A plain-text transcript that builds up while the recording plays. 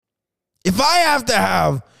If I have to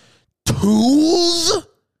have tools?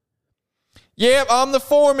 Yep, I'm the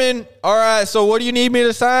foreman. All right, so what do you need me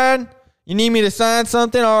to sign? You need me to sign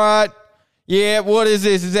something? All right. Yeah, what is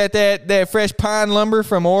this? Is that fresh pine lumber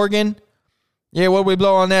from Oregon? Yeah, what we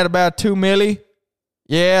blow on that, about 2 milli?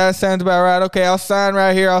 Yeah, that sounds about right. Okay, I'll sign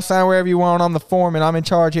right here. I'll sign wherever you want. I'm the foreman. I'm in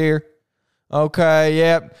charge here. Okay,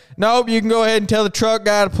 yep. Nope, you can go ahead and tell the truck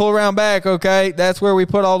guy to pull around back, okay? That's where we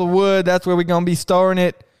put all the wood. That's where we're going to be storing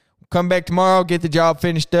it. Come back tomorrow, get the job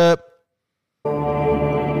finished up.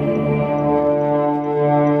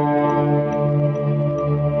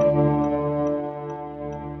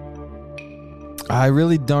 I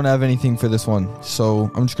really don't have anything for this one,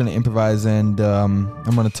 so I'm just going to improvise, and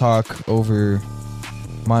I'm going to talk over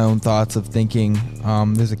my own thoughts of thinking.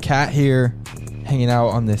 There's a cat here hanging out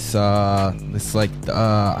on this I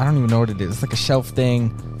don't even know what it is. It's like a shelf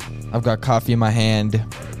thing. I've got coffee in my hand.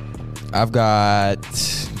 I've got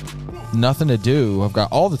nothing to do. I've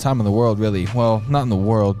got all the time in the world, really. Well, not in the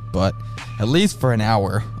world, but at least for an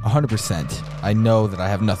hour, 100%. I know that I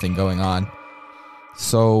have nothing going on.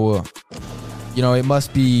 So, you know, it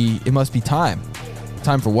must be time.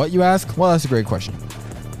 Time for what, you ask? Well, that's a great question.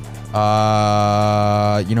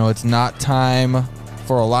 You know, it's not time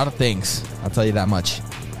for a lot of things. I'll tell you that much.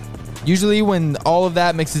 Usually when all of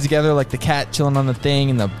that mixes together, like the cat chilling on the thing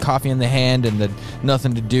and the coffee in the hand and the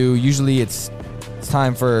nothing to do, usually it's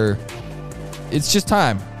time for... It's just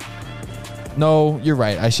time. No, you're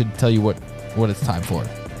right. I should tell you what it's time for.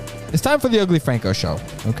 It's time for the Ugly Franco Show,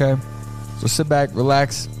 okay? So sit back,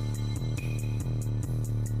 relax,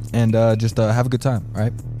 and just have a good time, all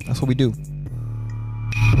right? That's what we do.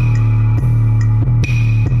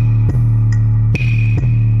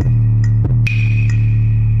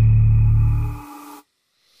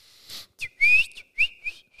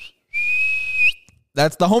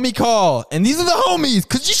 That's the homie call. And these are the homies,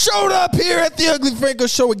 because you showed up here at the Ugly Franco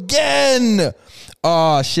Show again.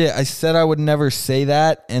 Oh, shit. I said I would never say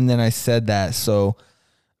that, and then I said that. So,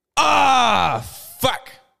 fuck.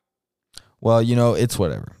 Well, you know, it's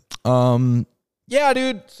whatever. Yeah,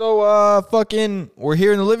 dude. So, we're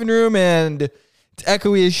here in the living room, and it's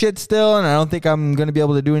echoey as shit still, and I don't think I'm going to be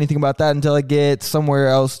able to do anything about that until I get somewhere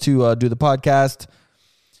else to do the podcast.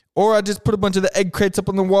 Or I just put a bunch of the egg crates up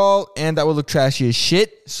on the wall, and that would look trashy as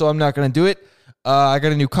shit, so I'm not going to do it. I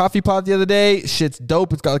got a new coffee pot the other day. Shit's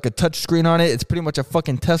dope. It's got like a touch screen on it. It's pretty much a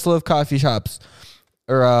fucking Tesla of coffee shops.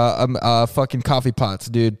 Or fucking coffee pots,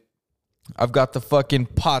 dude. I've got the fucking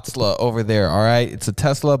Potsla over there, all right? It's a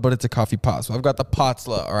Tesla, but it's a coffee pot. So I've got the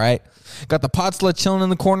Potsla, all right? Got the Potsla chilling in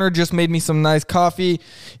the corner. Just made me some nice coffee.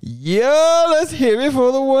 Yeah, let's hit it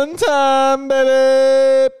for the one time,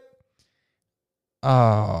 baby.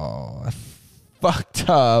 Oh, I fucked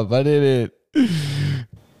up. I did it.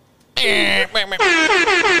 Yeah,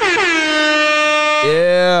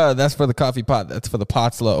 that's for the coffee pot. That's for the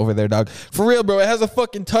Potsla over there, dog. For real, bro. It has a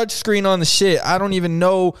fucking touch screen on the shit. I don't even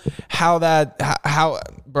know how,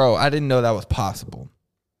 bro, I didn't know that was possible.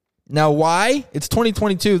 Now, why? It's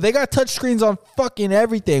 2022. They got touch screens on fucking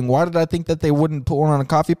everything. Why did I think that they wouldn't put one on a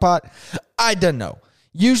coffee pot? I don't know.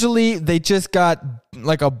 Usually they just got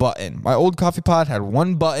like a button. My old coffee pot had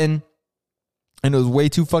one button and it was way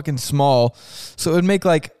too fucking small. So it would make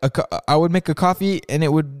like I would make a coffee and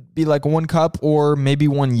it would be like one cup or maybe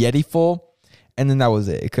one Yeti full. And then that was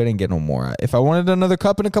it. It couldn't get no more. If I wanted another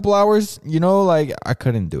cup in a couple hours, you know, like I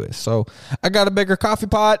couldn't do it. So I got a bigger coffee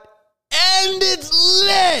pot and it's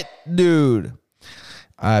lit, dude.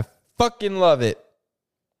 I fucking love it.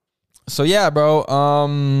 So yeah, bro.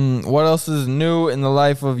 What else is new in the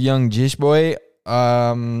life of young Jish boy?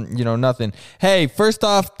 You know, nothing. Hey, first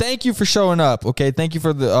off, thank you for showing up. Okay, thank you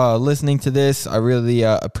for the listening to this. I really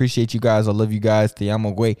appreciate you guys. I love you guys. Te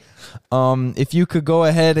amo, güey. If you could go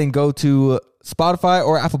ahead and go to Spotify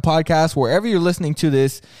or Apple Podcasts, wherever you're listening to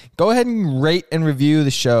this, go ahead and rate and review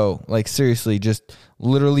the show. Like seriously, just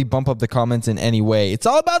literally bump up the comments in any way. It's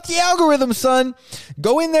all about the algorithm, son.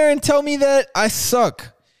 Go in there and tell me that I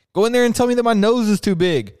suck. Go in there and tell me that my nose is too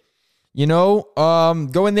big. You know,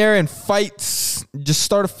 go in there and fight. Just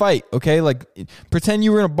start a fight, okay? Like, pretend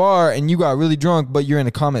you were in a bar and you got really drunk, but you're in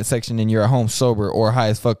the comment section and you're at home sober or high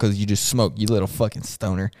as fuck because you just smoked, you little fucking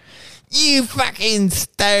stoner. You fucking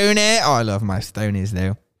stoner. Oh, I love my stonies,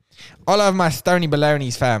 though. I love my stony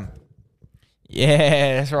balonies, fam.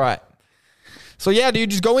 Yeah, that's right. So yeah, dude,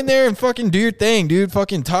 just go in there and fucking do your thing, dude.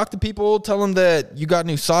 Fucking talk to people. Tell them that you got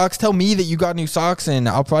new socks. Tell me that you got new socks, and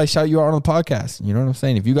I'll probably shout you out on the podcast. You know what I'm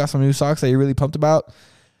saying? If you got some new socks that you're really pumped about,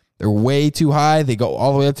 they're way too high. They go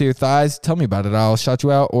all the way up to your thighs. Tell me about it. I'll shout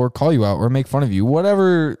you out or call you out or make fun of you.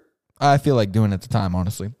 Whatever I feel like doing at the time,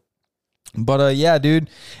 honestly. But yeah, dude.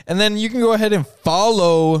 And then you can go ahead and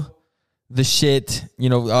follow the shit,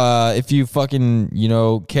 if you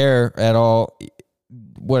fucking, care at all,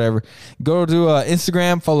 whatever. Go to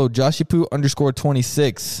Instagram, follow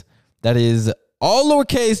Joshiepoo_26. That is all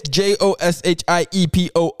lowercase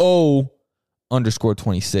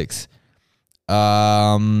JOSHIEPOO_26.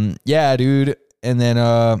 Yeah, dude. And then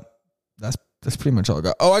that's pretty much all I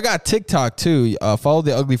got. Oh, I got TikTok too. Follow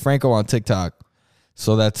the Ugly Franco on TikTok.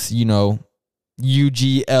 So that's UGLEE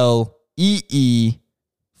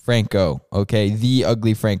Franco. Okay, the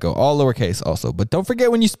Ugly Franco, all lowercase also. But don't forget,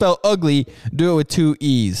 when you spell ugly, do it with 2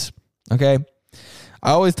 E's. Okay.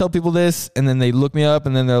 I always tell people this, and then they look me up,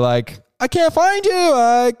 and then they're like, I can't find you.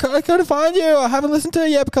 I couldn't find you. I haven't listened to it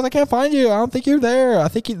yet because I can't find you. I don't think you're there. I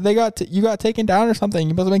think you got taken down or something.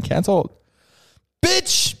 You must have been canceled.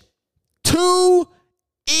 Bitch, 2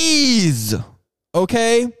 E's.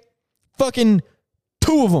 Okay? Fucking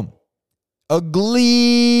 2 of them.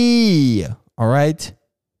 Ugly. All right?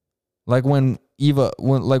 Like when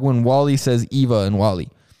Wally says Eva and Wally.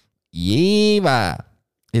 Eva.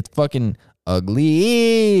 It's fucking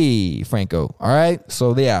ugly Franco. All right?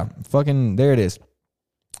 So yeah, fucking there it is.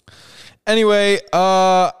 Anyway,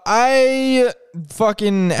 I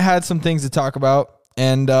fucking had some things to talk about,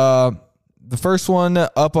 and the first one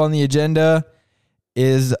up on the agenda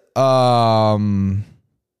is I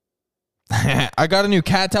got a new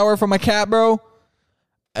cat tower for my cat, bro.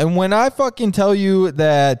 And when I fucking tell you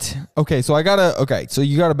that, so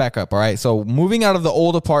you gotta back up, all right? So moving out of the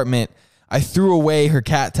old apartment, I threw away her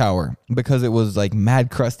cat tower because it was like mad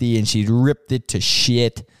crusty and she'd ripped it to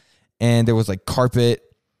shit. And there was like carpet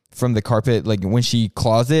from the carpet. Like when she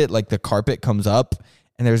claws it, like the carpet comes up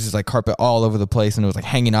and there's just like carpet all over the place, and it was like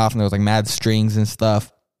hanging off, and there was like mad strings and stuff,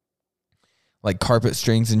 like carpet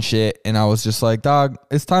strings and shit. And I was just like, dog,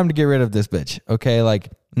 it's time to get rid of this bitch. Okay. Like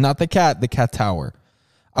not the cat tower.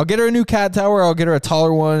 I'll get her a new cat tower. I'll get her a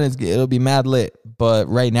taller one. It'll be mad lit. But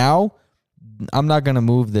right now, I'm not going to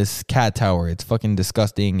move this cat tower. It's fucking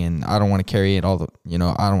disgusting, and I don't want to carry it I don't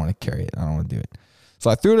want to carry it. I don't want to do it. So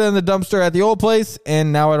I threw it in the dumpster at the old place,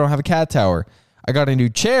 and now I don't have a cat tower. I got a new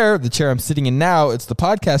chair, the chair I'm sitting in now. It's the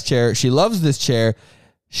podcast chair. She loves this chair.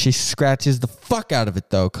 She scratches the fuck out of it,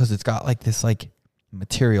 though, because it's got like this like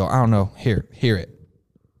material. I don't know. Hear it.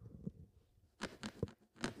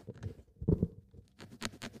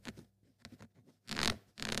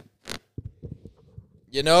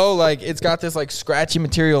 Like it's got this like scratchy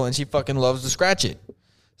material, and she fucking loves to scratch it.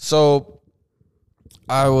 So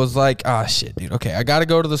I was like, shit, dude. Okay, I got to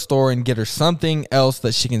go to the store and get her something else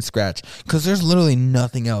that she can scratch, because there's literally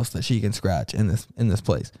nothing else that she can scratch in this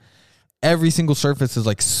place. Every single surface is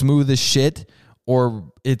like smooth as shit,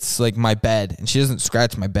 or it's like my bed, and she doesn't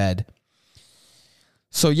scratch my bed.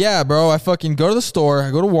 So yeah, bro, I fucking go to the store.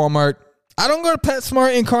 I go to Walmart. I don't go to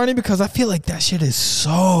PetSmart in Kearney because I feel like that shit is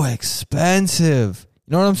so expensive.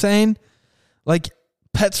 You know what I'm saying? Like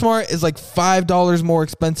PetSmart is like $5 more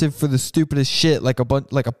expensive for the stupidest shit, like a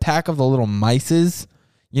pack of the little mices.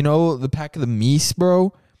 The pack of the meese,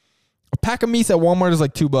 bro. A pack of meese at Walmart is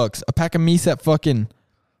like $2. A pack of meese at fucking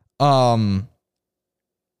PetSmart,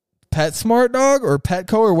 dog, or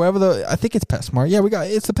Petco, or whatever I think it's PetSmart. Yeah,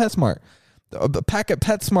 it's a PetSmart. A pack at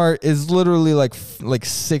PetSmart is literally like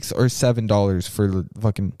 $6 or $7 for the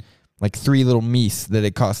fucking like 3 little meese that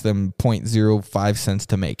it costs them 0.05 cents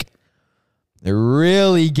to make. They're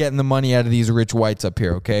really getting the money out of these rich whites up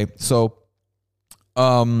here, okay? So,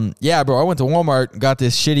 yeah, bro, I went to Walmart, got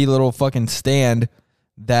this shitty little fucking stand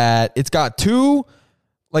that it's got 2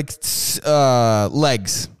 legs,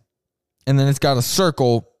 and then it's got a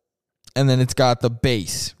circle, and then it's got the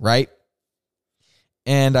base, right?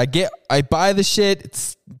 And I buy the shit.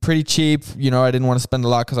 It's pretty cheap. I didn't want to spend a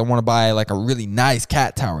lot because I want to buy like a really nice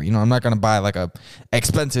cat tower. I'm not going to buy like a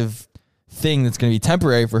expensive thing that's going to be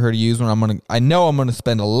temporary for her to use when I know I'm going to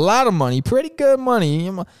spend a lot of money, pretty good money.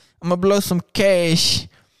 I'm going to blow some cash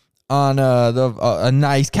on a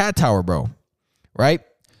nice cat tower, bro. Right?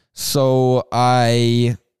 So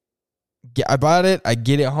I bought it. I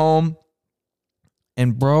get it home.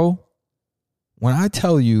 And bro, when I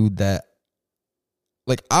tell you that,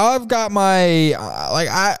 like, I've got my,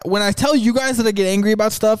 when I tell you guys that I get angry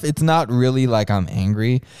about stuff, it's not really like I'm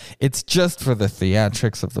angry. It's just for the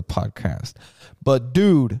theatrics of the podcast. But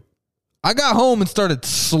dude, I got home and started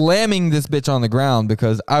slamming this bitch on the ground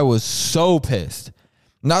because I was so pissed.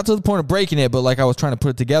 Not to the point of breaking it, but like I was trying to put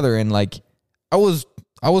it together, and like I was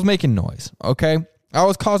making noise, okay? I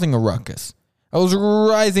was causing a ruckus. I was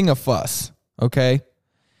rising a fuss, okay?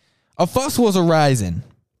 A fuss was arising,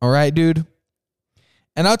 all right, dude?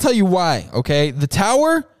 And I'll tell you why, okay? The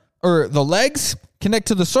tower, or the legs, connect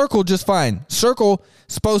to the circle just fine. Circle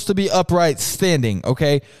supposed to be upright standing,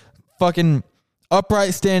 okay? Fucking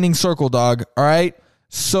upright standing circle, dog. All right.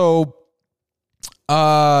 So,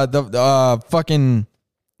 fucking,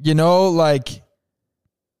 you know, like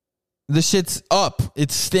the shit's up.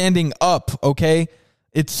 It's standing up, okay?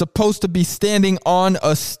 It's supposed to be standing on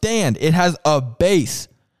a stand. It has a base.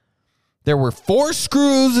 There were 4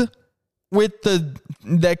 screws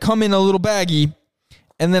that come in a little baggie,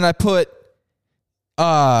 and then I put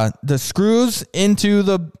the screws into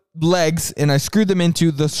the legs, and I screwed them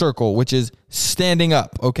into the circle, which is standing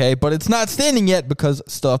up, okay? But it's not standing yet because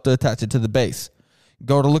still have to attach it to the base.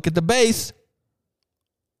 Go to look at the base.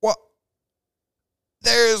 What?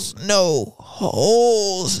 There's no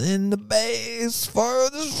holes in the base for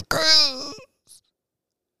the screws.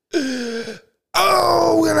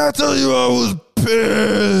 Oh, when I tell you I was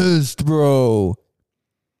pissed, bro.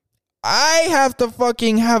 I have to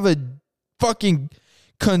fucking have a fucking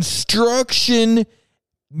construction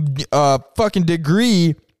fucking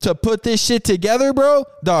degree to put this shit together, bro.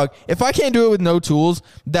 Dog, if I can't do it with no tools,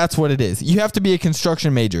 that's what it is. You have to be a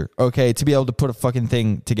construction major, okay, to be able to put a fucking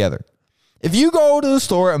thing together. If you go to the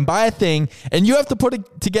store and buy a thing and you have to put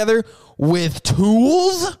it together with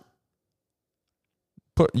tools,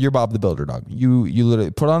 you're Bob the Builder, dog. You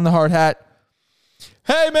literally put on the hard hat.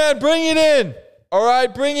 Hey, man, bring it in. All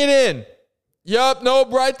right, bring it in. Yup,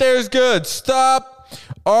 nope, right there is good. Stop.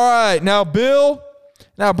 All right, now, Bill,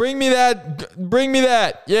 now bring me that. Bring me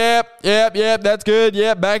that. Yep, that's good.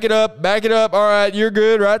 Yep, back it up. All right, you're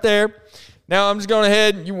good right there. Now, I'm just going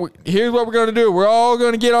ahead. Here's what we're going to do. We're all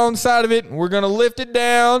going to get on the side of it. We're going to lift it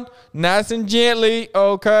down nice and gently,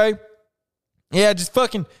 okay? Yeah, just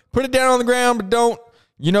fucking put it down on the ground, but don't.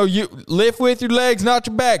 You know, you lift with your legs, not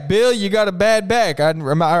your back. Bill, you got a bad back. I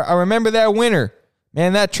remember that winter.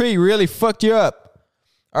 Man, that tree really fucked you up.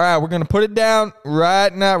 All right, we're going to put it down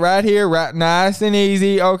right here, right nice and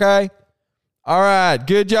easy, okay? All right,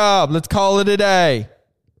 good job. Let's call it a day.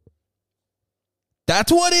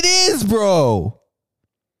 That's what it is, bro.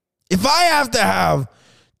 If I have to have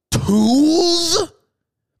tools?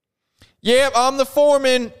 Yep, I'm the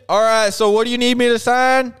foreman. All right, so what do you need me to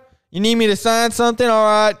sign? You need me to sign something? All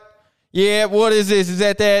right. Yeah, what is this? Is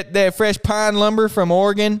that fresh pine lumber from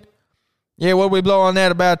Oregon? Yeah, what we blow on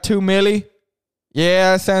that? About 2 milli?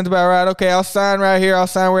 Yeah, that sounds about right. Okay, I'll sign right here. I'll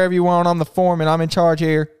sign wherever you want. I'm the foreman. I'm in charge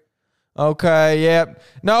here. Okay, yep.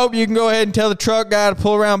 Nope, you can go ahead and tell the truck guy to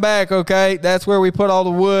pull around back, okay? That's where we put all the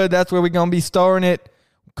wood. That's where we're going to be storing it.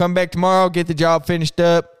 Come back tomorrow, get the job finished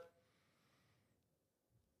up.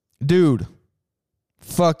 Dude,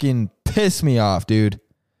 fucking piss me off, dude.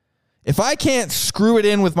 If I can't screw it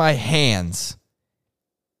in with my hands,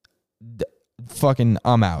 fucking,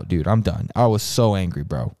 I'm out, dude. I'm done. I was so angry,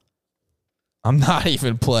 bro. I'm not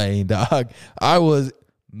even playing, dog. I was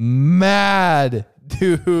mad,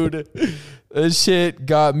 dude. This shit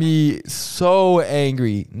got me so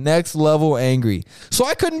angry. Next level angry. So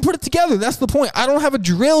I couldn't put it together. That's the point. I don't have a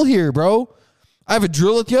drill here, bro. I have a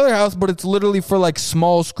drill at the other house, but it's literally for like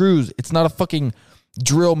small screws. It's not a fucking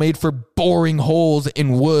drill made for boring holes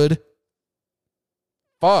in wood.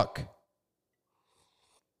 Fuck.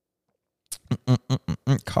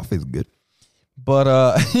 Coffee's good. But,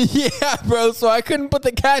 yeah, bro. So I couldn't put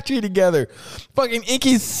the cat tree together. Fucking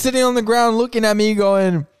Inky's sitting on the ground looking at me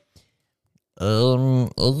going, are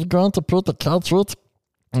you going to put the cat tree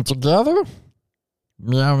together?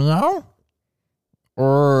 Meow, meow.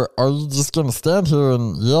 Or are you just going to stand here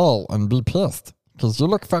and yell and be pissed? Because you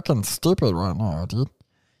look fucking stupid right now, dude.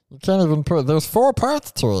 You can't even there's 4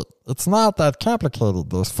 parts to it. It's not that complicated.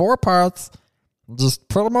 There's 4 parts. Just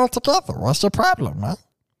put them all together. What's your problem, man?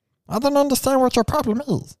 I don't understand what your problem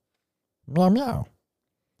is. Meow, meow.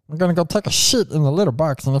 I'm going to go take a shit in the litter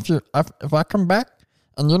box. And if I come back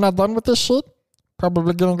and you're not done with this shit,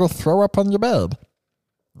 probably going to go throw up on your bed.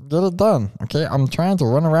 Get it done, okay? I'm trying to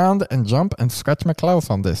run around and jump and scratch my clothes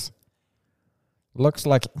on this. Looks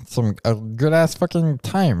like a good-ass fucking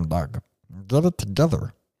time, dog. Get it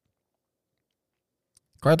together.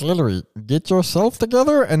 Quite literally, get yourself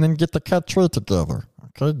together and then get the cat tree together.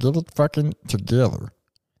 Okay, get it fucking together.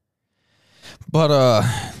 But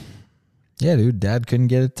yeah, dude, Dad couldn't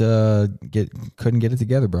get it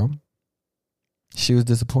together, bro. She was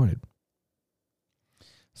disappointed.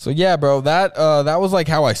 So yeah, bro, that was like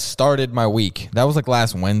how I started my week. That was like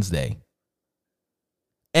last Wednesday.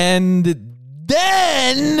 And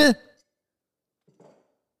then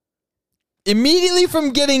immediately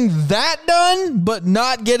from getting that done, but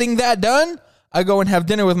not getting that done, I go and have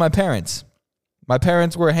dinner with my parents. My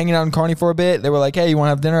parents were hanging out in Kearney for a bit. They were like, hey, you want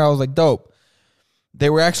to have dinner? I was like, dope. they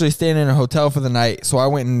were actually staying in a hotel for the night. So I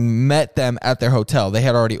went and met them at their hotel. They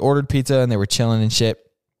had already ordered pizza and they were chilling and shit.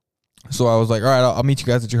 So I was like, all right, I'll meet you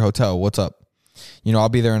guys at your hotel. What's up? You know, I'll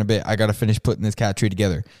be there in a bit. I got to finish putting this cat tree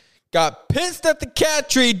together. Got pissed at the cat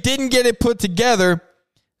tree. Didn't get it put together.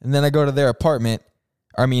 And then I go to their apartment.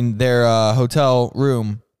 Their hotel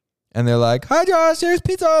room. And they're like, hi, Josh, here's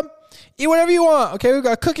pizza. Eat whatever you want. Okay, we've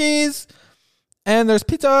got cookies. And there's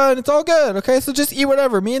pizza and it's all good. Okay, so just eat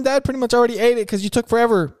whatever. Me and Dad pretty much already ate it because you took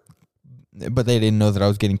forever. But they didn't know that I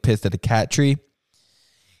was getting pissed at the cat tree.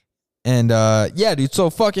 And yeah, dude, so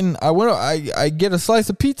fucking I get a slice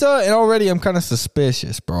of pizza and already I'm kind of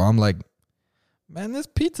suspicious, bro. I'm like, man, this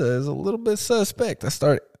pizza is a little bit suspect. I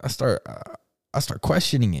start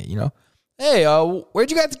questioning it, you know. Hey, where'd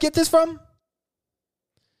you guys get this from?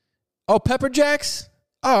 Oh, Pepper Jacks?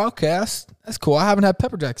 Oh, okay. That's cool. I haven't had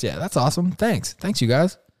Pepper Jacks yet. That's awesome. Thanks, you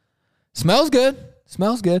guys. Smells good.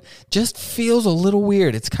 Just feels a little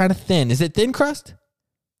weird. It's kind of thin. Is it thin crust?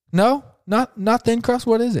 No, not thin crust.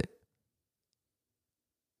 What is it?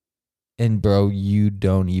 And bro, you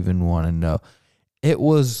don't even want to know. It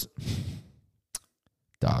was,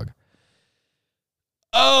 dog.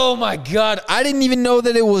 Oh my God. I didn't even know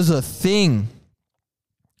that it was a thing.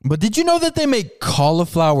 But did you know that they make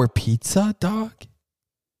cauliflower pizza, dog?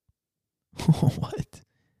 What?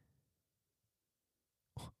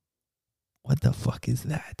 What the fuck is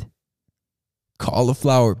that?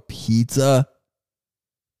 Cauliflower pizza?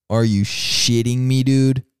 Are you shitting me,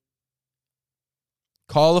 dude?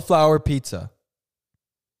 Cauliflower pizza.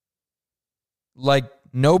 Like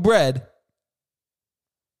no bread,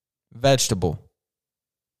 vegetable.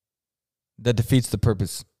 That defeats the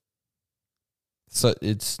purpose. So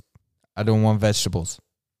I don't want vegetables.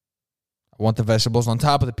 I want the vegetables on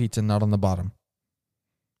top of the pizza, not on the bottom.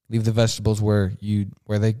 Leave the vegetables where the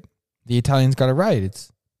Italians got it right.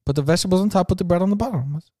 It's put the vegetables on top, put the bread on the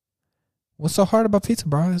bottom. What's so hard about pizza,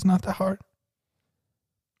 bro? It's not that hard.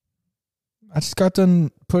 I just got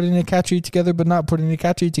done putting a cat tree together, but not putting a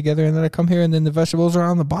cat tree together, and then I come here and then the vegetables are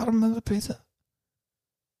on the bottom of the pizza.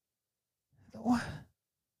 What?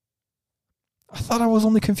 I thought I was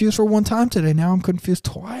only confused for one time today. Now I'm confused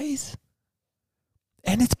twice.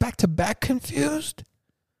 And it's back to back confused.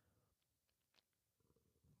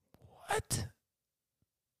 What?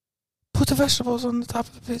 Put the vegetables on the top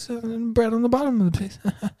of the pizza and bread on the bottom of the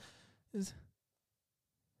pizza. It's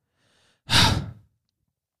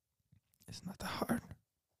not that hard.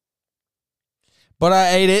 But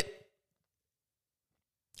I ate it.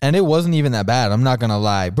 And it wasn't even that bad. I'm not going to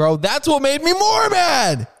lie. Bro, that's what made me more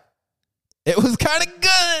mad. It was kind of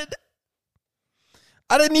good.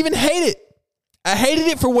 I didn't even hate it. I hated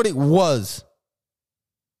it for what it was.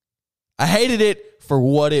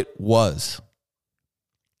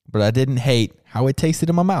 But I didn't hate how it tasted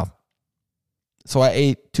in my mouth. So I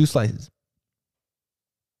ate 2 slices.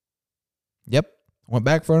 Yep. Went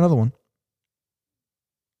back for another one.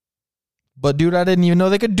 But dude, I didn't even know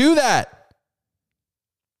they could do that.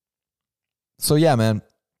 So yeah, man.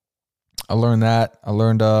 I learned that. I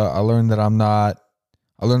learned that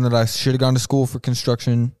I should have gone to school for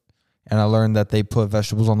construction, and I learned that they put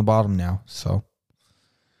vegetables on the bottom now. So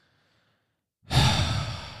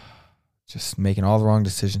just making all the wrong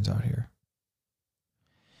decisions out here.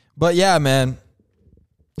 But yeah, man.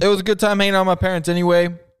 It was a good time hanging out with my parents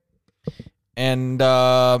anyway. And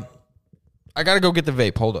I got to go get the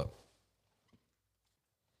vape. Hold up.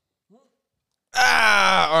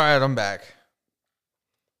 All right, I'm back.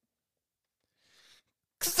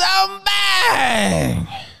 'Cause I'm back.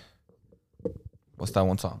 What's that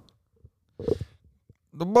one song?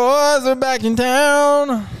 The boys are back in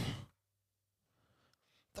town.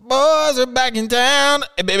 The boys are back in town.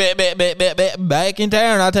 Back in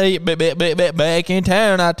town, I tell you. Back in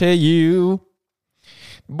town, I tell you.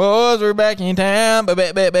 Boys are back in town.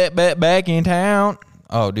 Back in town.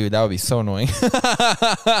 Oh, dude, that would be so annoying.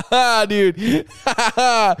 Dude.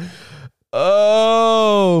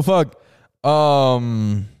 Oh, fuck.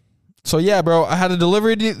 So yeah, bro, I had a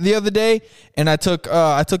delivery the other day, and I took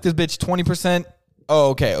this bitch 20%. Oh,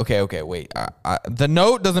 okay. Wait, the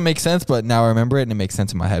note doesn't make sense, but now I remember it and it makes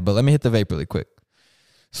sense in my head. But let me hit the vape really quick.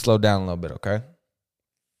 Slow down a little bit, okay?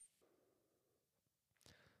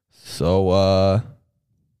 So I'm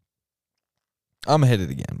gonna hit it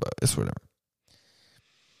again, but it's whatever.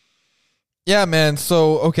 Yeah, man.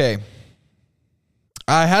 So okay,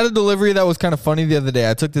 I had a delivery that was kind of funny the other day.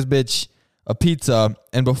 I took this bitch a pizza,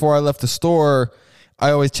 and before I left the store, I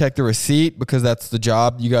always check the receipt because that's the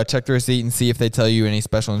job. You gotta check the receipt and see if they tell you any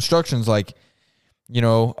special instructions, like, you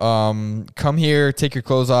know, come here, take your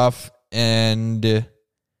clothes off, and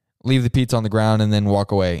leave the pizza on the ground, and then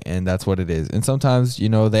walk away. And that's what it is. And sometimes,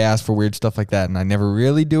 they ask for weird stuff like that, and I never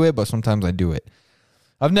really do it, but sometimes I do it.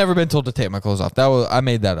 I've never been told to take my clothes off. I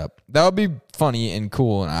made that up. That would be funny and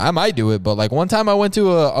cool, and I might do it. But like one time I went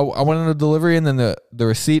on a delivery, and then the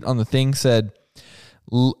receipt on the thing said,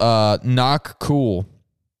 knock cool,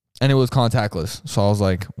 and it was contactless. So I was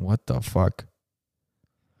like, what the fuck?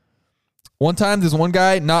 One time, this one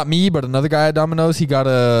guy, not me, but another guy at Domino's, he got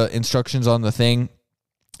instructions on the thing.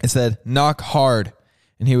 It said, knock hard.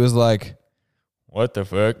 And he was like, what the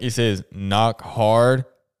fuck? He says, knock hard.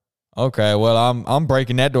 Okay, well, I'm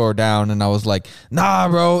breaking that door down. And I was like, nah,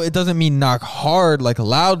 bro, it doesn't mean knock hard, like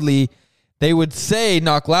loudly. They would say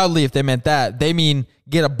knock loudly if they meant that. They mean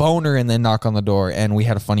get a boner and then knock on the door. And we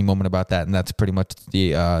had a funny moment about that. And that's pretty much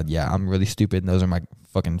I'm really stupid. And those are my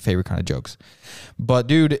fucking favorite kind of jokes. But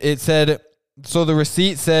dude, it said, so the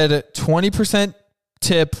receipt said 20%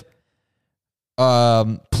 tip,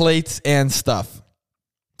 plates and stuff.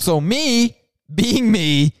 So me, being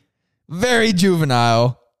me, very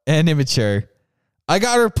juvenile and immature, I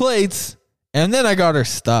got her plates and then I got her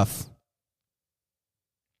stuff.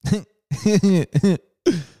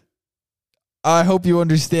 I hope you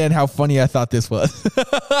understand how funny I thought this was.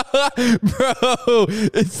 Bro,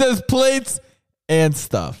 it says plates and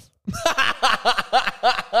stuff.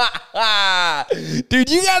 Dude,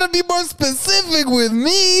 you gotta be more specific with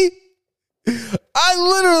me. I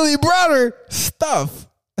literally brought her stuff.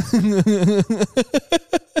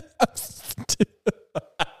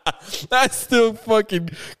 I still fucking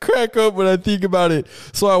crack up when I think about it.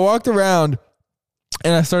 So I walked around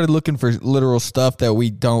and I started looking for literal stuff that we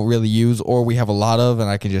don't really use or we have a lot of and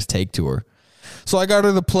I can just take to her. So I got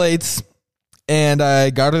her the plates and I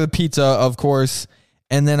got her the pizza, of course.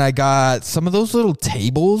 And then I got some of those little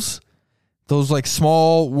tables, those like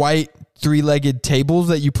small white 3-legged tables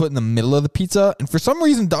that you put in the middle of the pizza. And for some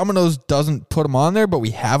reason, Domino's doesn't put them on there, but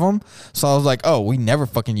we have them. So I was like, oh, we never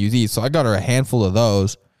fucking use these. So I got her a handful of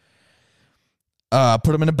those, put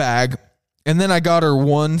them in a bag. And then I got her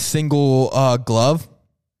one single glove,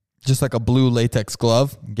 just like a blue latex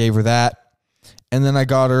glove, gave her that. And then I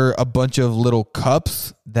got her a bunch of little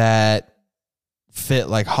cups that fit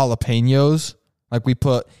like jalapenos. Like we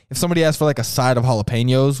put, if somebody asked for like a side of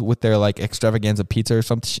jalapenos with their like extravaganza pizza or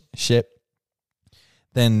some shit,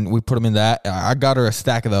 then we put them in that. I got her a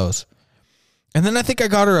stack of those. And then I think I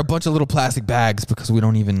got her a bunch of little plastic bags because we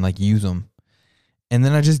don't even like use them. And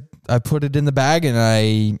then I put it in the bag and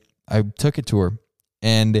I took it to her.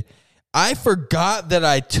 And I forgot that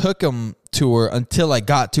I took them to her until I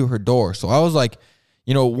got to her door. So I was like,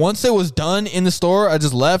 once it was done in the store, I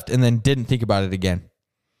just left and then didn't think about it again.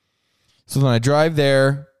 So then I drive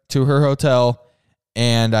there to her hotel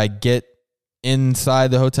and I get inside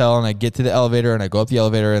the hotel and I get to the elevator and I go up the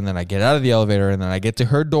elevator and then I get out of the elevator and then I get to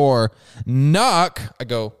her door, knock, I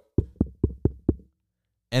go,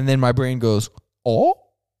 and then my brain goes, oh,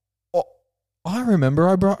 I remember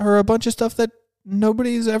I brought her a bunch of stuff that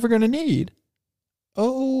nobody's ever going to need.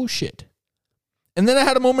 Oh, shit. And then I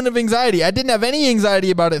had a moment of anxiety. I didn't have any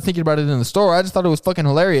anxiety about it, thinking about it in the store. I just thought it was fucking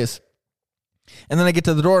hilarious. And then I get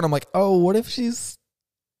to the door and I'm like, oh, what if she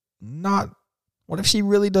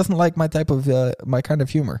really doesn't like my type of, my kind of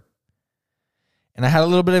humor? And I had a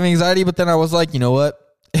little bit of anxiety, but then I was like, you know what?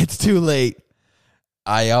 It's too late.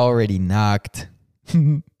 I already knocked.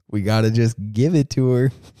 We got to just give it to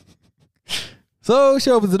her. So she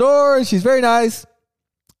opens the door and she's very nice.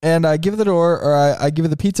 And I give her the door, or I give her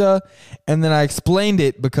the pizza. And then I explained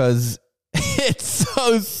it because it's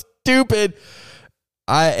so stupid.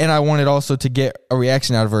 I wanted also to get a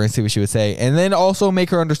reaction out of her and see what she would say. And then also make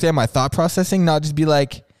her understand my thought processing, not just be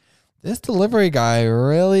like, this delivery guy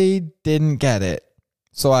really didn't get it.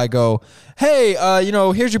 So I go, hey,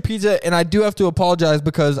 here's your pizza. And I do have to apologize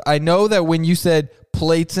because I know that when you said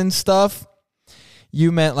plates and stuff,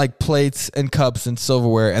 you meant like plates and cups and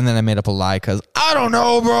silverware. And then I made up a lie because I don't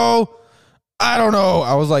know, bro. I don't know.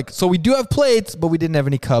 I was like, so we do have plates, but we didn't have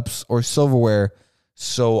any cups or silverware.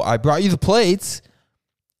 So I brought you the plates.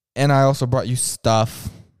 And I also brought you stuff.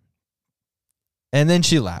 And then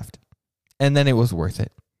she laughed. And then it was worth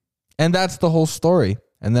it. And that's the whole story.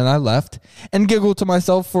 And then I left and giggled to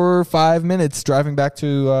myself for 5 minutes driving back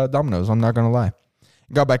to Domino's. I'm not going to lie.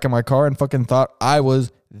 Got back in my car and fucking thought I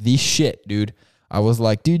was the shit, dude. I was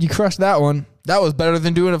like, dude, you crushed that one. That was better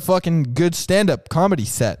than doing a fucking good stand-up comedy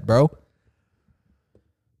set, bro.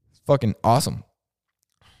 Fucking awesome.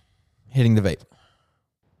 Hitting the vape.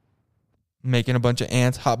 Making a bunch of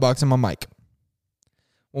ants, hotboxing my mic.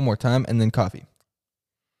 One more time, and then coffee.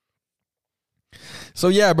 So,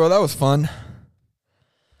 yeah, bro, that was fun.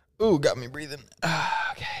 Ooh, got me breathing.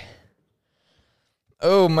 Okay.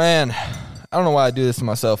 Oh, man. I don't know why I do this to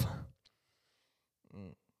myself.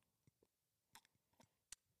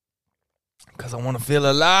 Because I want to feel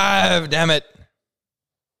alive, damn it.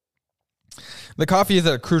 The coffee is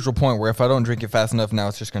at a crucial point where if I don't drink it fast enough now,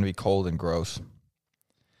 it's just going to be cold and gross.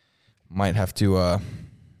 Might have to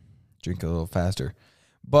drink a little faster.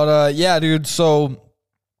 But yeah, dude, so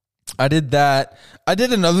I did that. I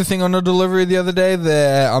did another thing on a delivery the other day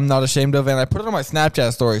that I'm not ashamed of, and I put it on my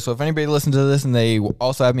Snapchat story. So if anybody listens to this and they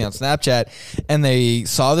also have me on Snapchat and they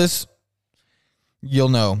saw this, you'll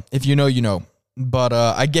know. If you know, you know. But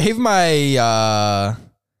I gave my...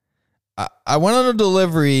 I went on a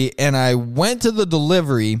delivery, and I went to the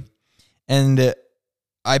delivery, and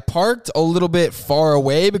I parked a little bit far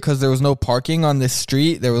away because there was no parking on this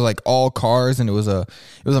street. There was like all cars, and it was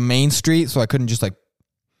a main street, so I couldn't just like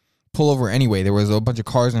pull over anyway. There was a bunch of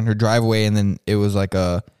cars in her driveway, and then it was like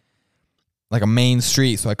a main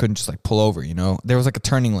street, so I couldn't just like pull over, you know? There was like a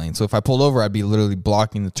turning lane, so if I pulled over, I'd be literally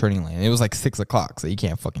blocking the turning lane. And it was like 6 o'clock, so you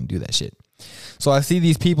can't fucking do that shit. So I see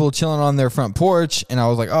these people chilling on their front porch, and I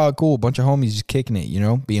was like, oh, cool, a bunch of homies just kicking it, you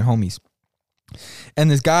know, being homies. And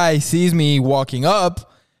this guy sees me walking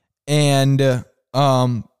up, and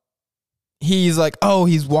he's like, oh,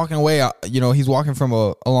 he's walking away. You know, he's walking from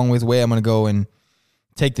a long ways away. I'm going to go and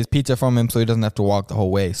take this pizza from him so he doesn't have to walk the whole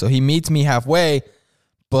way. So he meets me halfway,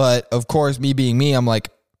 but of course, me being me, I'm like,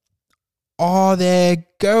 oh, there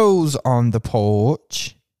goes on the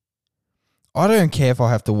porch. I don't care if I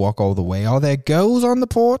have to walk all the way. Are there girls on the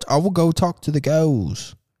porch? I will go talk to the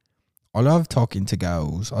girls. I love talking to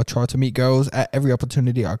girls. I try to meet girls at every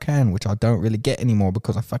opportunity I can, which I don't really get anymore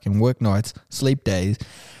because I fucking work nights, sleep days,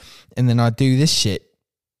 and then I do this shit.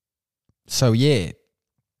 So yeah,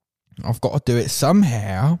 I've got to do it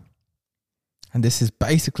somehow. And this is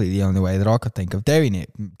basically the only way that I could think of doing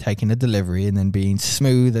it. Taking a delivery and then being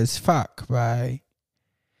smooth as fuck, right?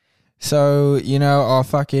 So, you know,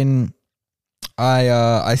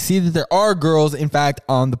 I see that there are girls, in fact,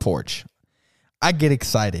 on the porch. I get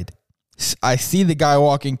excited. I see the guy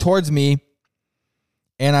walking towards me,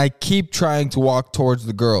 and I keep trying to walk towards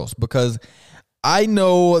the girls because I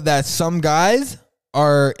know that some guys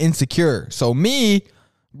are insecure. So me,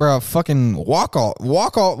 bro, fucking walk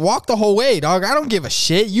the whole way, dog. I don't give a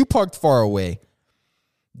shit. You parked far away.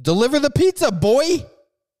 Deliver the pizza, boy.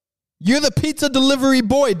 You're the pizza delivery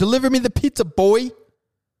boy. Deliver me the pizza, boy.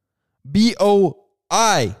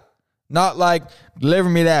 B-O-I. Not like, deliver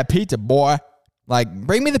me that pizza, boy. Like,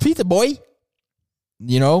 bring me the pizza, boy.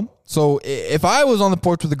 You know? So if I was on the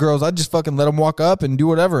porch with the girls, I'd just fucking let them walk up and do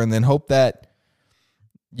whatever and then hope that,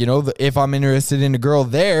 you know, if I'm interested in a girl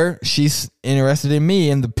there, she's interested in me,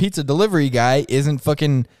 and the pizza delivery guy isn't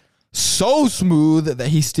fucking so smooth that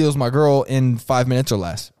he steals my girl in 5 minutes or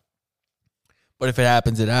less. But if it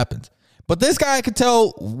happens, it happens. But this guy, I could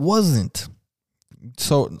tell, wasn't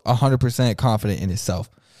so 100% confident in himself.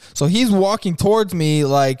 So he's walking towards me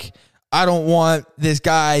like, I don't want this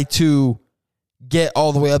guy to get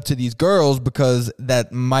all the way up to these girls because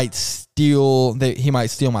that might he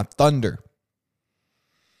might steal my thunder.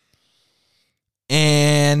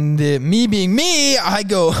 And me being me, I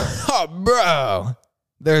go, oh, bro,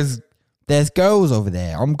 there's girls over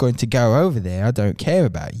there. I'm going to go over there. I don't care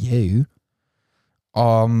about you.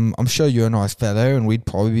 I'm sure you're a nice fellow, and we'd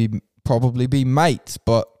probably be mates,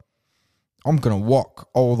 but I'm going to walk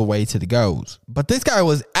all the way to the girls. But this guy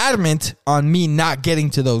was adamant on me not getting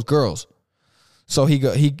to those girls. So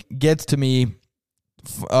he gets to me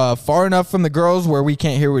far enough from the girls where we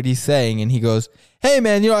can't hear what he's saying, and he goes, hey,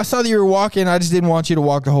 man, you know, I saw that you were walking. I just didn't want you to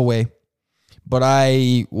walk the whole way. But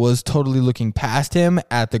I was totally looking past him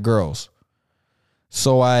at the girls.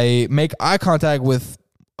 So I make eye contact with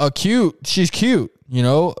she's cute, you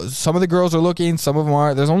know. Some of the girls are looking, some of them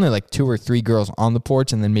aren't. There's only like 2 or 3 girls on the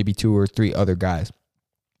porch and then maybe 2 or 3 other guys.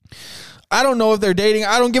 I don't know if they're dating.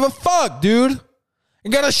 I don't give a fuck, dude.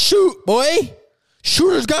 You gotta shoot, boy.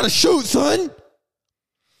 Shooters gotta shoot, son.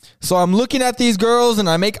 So I'm looking at these girls, and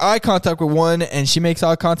I make eye contact with one, and she makes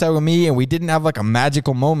eye contact with me, and we didn't have like a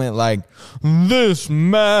magical moment, like this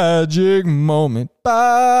magic moment.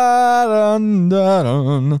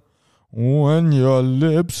 Ba-dun-dun-dun, when your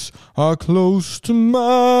lips are close to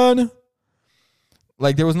mine.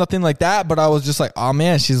 Like there was nothing like that, but I was just like, oh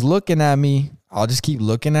man, she's looking at me. I'll just keep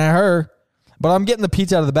looking at her. But I'm getting the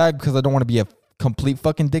pizza out of the bag because I don't want to be a complete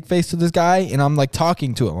fucking dick face to this guy, and I'm like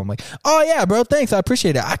talking to him. I'm like, oh yeah, bro, thanks, I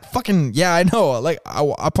appreciate it. I know. Like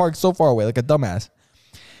I parked so far away like a dumbass.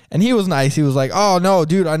 And he was nice. He was like, oh no,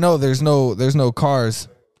 dude, I know there's no cars.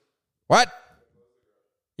 What?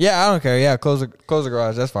 Yeah, I don't care. Yeah, close the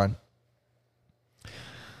garage. That's fine.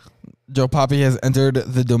 Joe Poppy has entered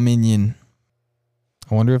the Dominion.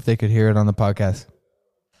 I wonder if they could hear it on the podcast.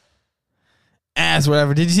 Ass,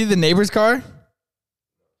 whatever. Did you see the neighbor's car?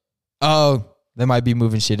 Oh, they might be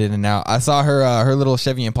moving shit in and out. I saw her little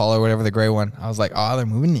Chevy Impala or whatever, the gray one. I was like, oh, they're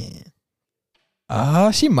moving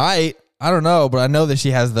in. She might. I don't know, but I know that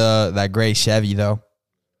she has that gray Chevy though.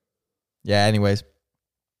 Yeah, anyways.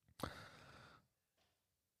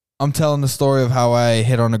 I'm telling the story of how I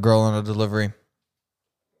hit on a girl on a delivery.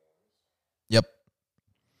 Yep.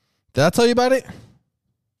 Did I tell you about it?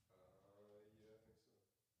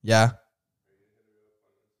 Yeah.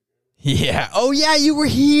 Yeah. Oh, yeah, you were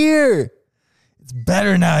here. It's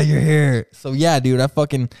better now you're here. So, yeah, dude,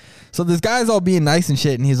 so this guy's all being nice and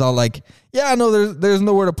shit, and he's all like, yeah, I know there's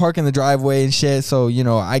nowhere to park in the driveway and shit, so,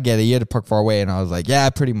 I get it. You had to park far away, and I was like, yeah,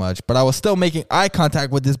 pretty much. But I was still making eye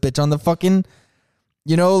contact with this bitch on the fucking,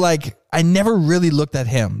 I never really looked at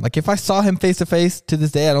him. Like, if I saw him face to face to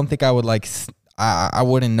this day, I don't think I would, I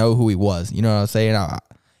wouldn't know who he was. You know what I'm saying?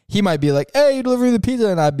 He might be like, hey, you delivering the pizza?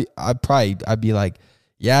 And I'd be like,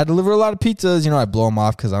 yeah, I deliver a lot of pizzas. I blow him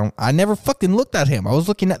off because I never fucking looked at him. I was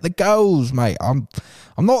looking at the goes, mate. I'm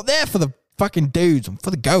not there for the fucking dudes. I'm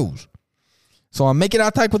for the goes. So I'm making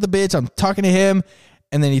eye contact with the bitch. I'm talking to him.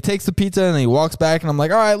 And then he takes the pizza and then he walks back. And I'm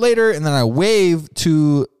like, all right, later. And then I wave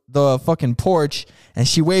to the fucking porch and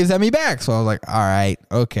she waves at me back. So I was like, all right,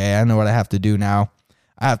 okay, I know what I have to do now.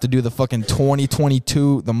 I have to do the fucking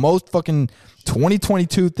 2022, the most fucking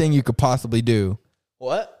 2022 thing you could possibly do.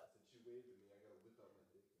 What?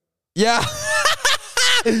 Yeah.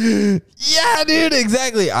 Yeah, dude,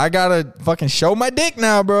 exactly. I gotta fucking show my dick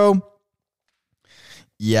now, bro.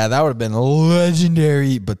 Yeah, that would have been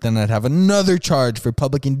legendary, but then I'd have another charge for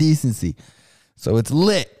public indecency. So it's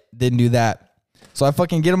lit. Didn't do that. So I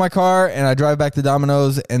fucking get in my car and I drive back to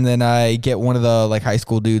Domino's, and then I get one of the high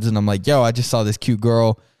school dudes and I'm like, yo, I just saw this cute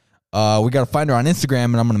girl. We got to find her on Instagram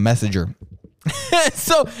and I'm going to message her.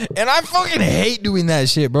 And I fucking hate doing that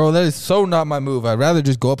shit, bro. That is so not my move. I'd rather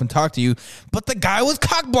just go up and talk to you. But the guy was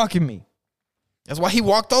cock-blocking me. That's why he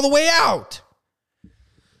walked all the way out.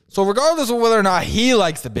 So regardless of whether or not he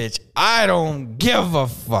likes the bitch, I don't give a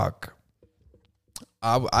fuck.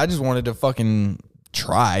 I just wanted to fucking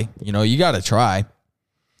try. You got to try.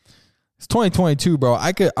 It's 2022, bro.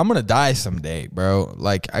 I'm going to die someday, bro.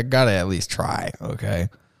 I got to at least try, okay?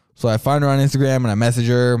 So I find her on Instagram and I message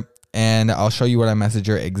her. And I'll show you what I message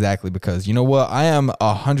her exactly, because you know what? I am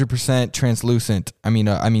 100% translucent. I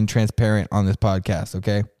mean transparent on this podcast,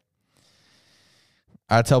 okay?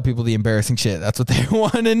 I tell people the embarrassing shit. That's what they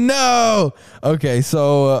want to know. Okay,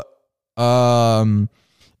 so I'm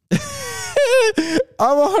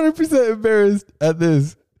 100% embarrassed at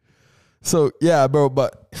this. So yeah, bro,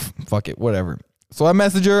 but fuck it, whatever. So I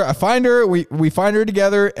message her. I find her. We find her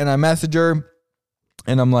together, and I message her,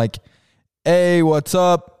 and I'm like, hey, what's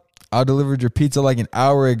up? I delivered your pizza an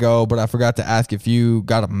hour ago, but I forgot to ask if you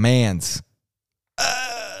got a man's.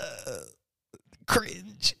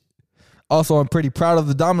 Cringe. Also, I'm pretty proud of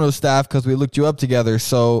the Domino's staff because we looked you up together.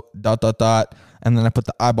 So, ... And then I put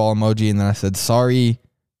the eyeball emoji, and then I said, sorry,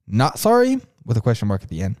 not sorry, with a question mark at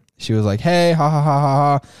the end. She was like, hey, ha, ha, ha, ha,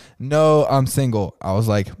 ha. No, I'm single. I was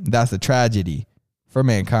like, that's a tragedy for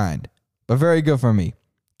mankind, but very good for me.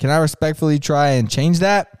 Can I respectfully try and change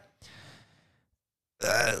that?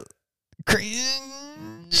 Cringe.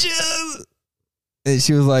 And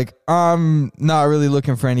she was like, I'm not really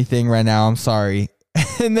looking for anything right now. I'm sorry.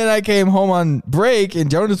 And then I came home on break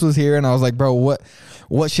and Jonas was here and I was like, bro,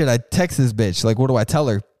 what should I text this bitch? What do I tell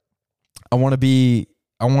her? I want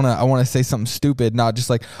to say something stupid, not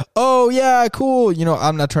just oh yeah, cool.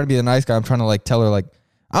 I'm not trying to be the nice guy. I'm trying to tell her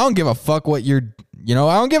I don't give a fuck what you're, I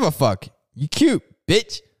don't give a fuck. You cute,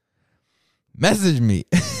 bitch. Message me.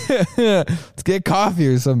 Let's get coffee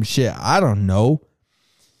or some shit. I don't know.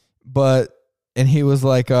 And he was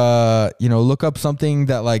like, look up something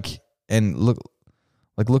that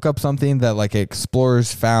look up something that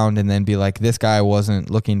explorers found and then be like, this guy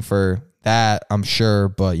wasn't looking for that, I'm sure,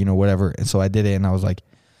 but whatever. And so I did it and I was like,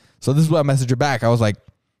 so this is what I messaged her back. I was like,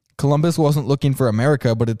 Columbus wasn't looking for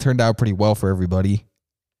America, but it turned out pretty well for everybody.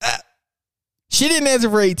 She didn't answer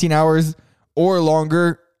for 18 hours or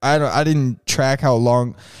longer. I didn't track how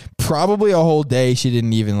long. Probably a whole day. She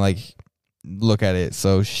didn't even look at it.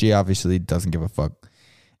 So she obviously doesn't give a fuck.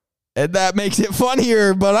 And that makes it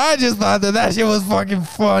funnier. But I just thought that shit was fucking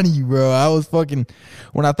funny, bro.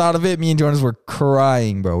 When I thought of it, me and Jonas were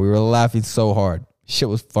crying, bro. We were laughing so hard. Shit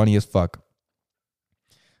was funny as fuck.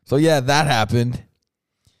 So yeah, that happened.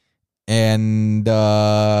 And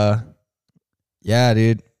yeah,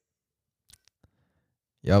 dude.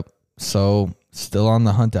 Yep. So still on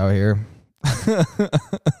the hunt out here.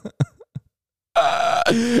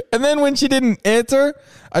 And then when she didn't answer,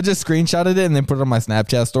 I just screenshotted it and then put it on my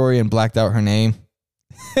Snapchat story and blacked out her name.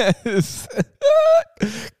 Because I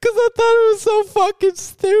thought it was so fucking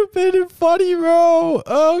stupid and funny, bro.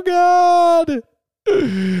 Oh, God.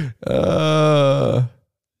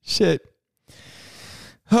 Shit.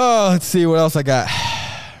 Oh, let's see what else I got.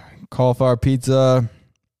 Cauliflower pizza.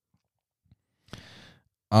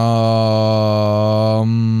 Fuck.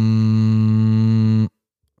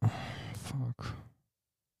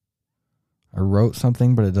 I wrote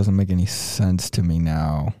something, but it doesn't make any sense to me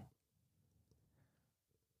now.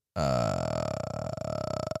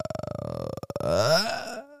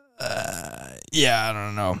 Yeah, I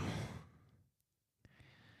don't know.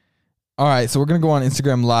 All right, so we're gonna go on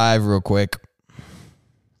Instagram Live real quick,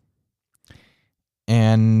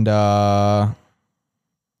 and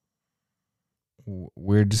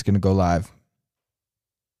we're just gonna go live.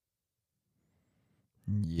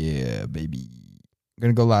 Yeah, baby, I'm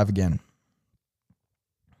gonna go live again,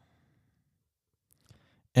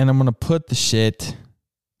 and I'm gonna put the shit.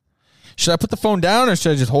 Should I put the phone down or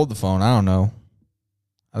should I just hold the phone? I don't know.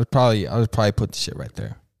 I'll probably put the shit right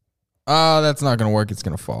there. Oh, that's not gonna work. It's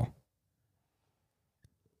gonna fall.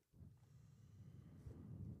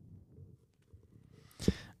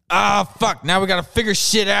 Ah, fuck. Now we gotta figure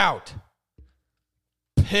shit out.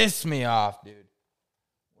 Piss me off, dude.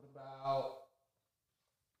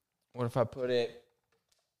 What if I put it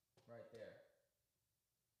right there?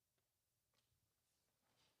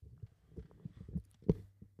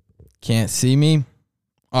 Can't see me?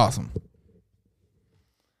 Awesome.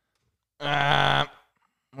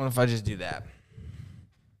 What if I just do that?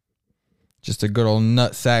 Just a good old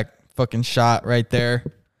nutsack fucking shot right there.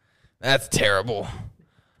 That's terrible.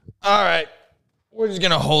 All right. We're just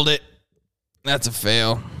going to hold it. That's a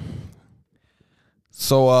fail.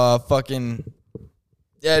 So, fucking...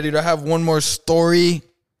 Yeah, dude, I have one more story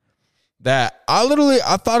that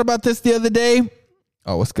I thought about this the other day.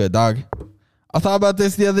 Oh, what's good, dog? I thought about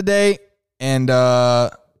this the other day, and,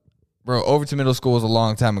 bro, Overton Middle School was a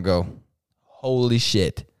long time ago. Holy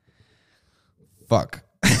shit. Fuck.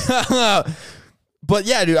 But,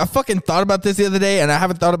 yeah, dude, I fucking thought about this the other day, and I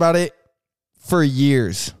haven't thought about it for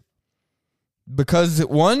years. Because,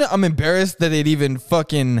 one, I'm embarrassed that it even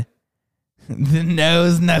fucking... The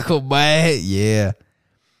nose knuckle bite. Yeah.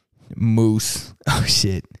 Moose. Oh,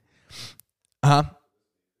 shit. Huh?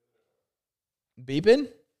 Beeping?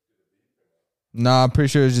 Nah, I'm pretty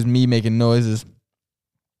sure it's just me making noises.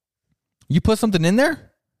 You put something in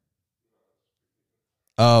there?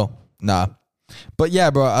 Oh, nah. But yeah,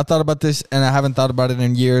 bro, I thought about this and I haven't thought about it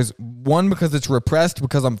in years. One, because it's repressed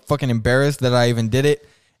because I'm fucking embarrassed that I even did it.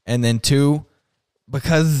 And then two,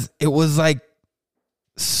 because it was like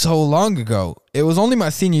so long ago. It was only my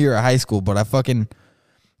senior year of high school, but I fucking...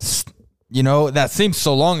 You know, that seems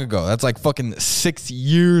so long ago. That's like fucking 6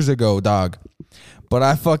 years ago, dog. But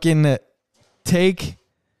I fucking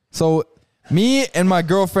so me and my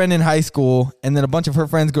girlfriend in high school, and then a bunch of her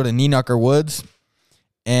friends go to Neenucker Woods.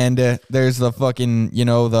 And there's the fucking, you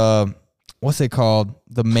know, what's it called?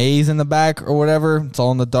 The maze in the back or whatever. It's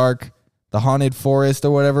all in the dark. The haunted forest or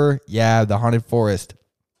whatever. Yeah, the haunted forest.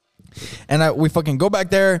 And we fucking go back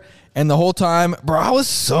there. And the whole time, bro, I was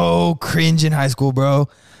so cringe in high school, bro.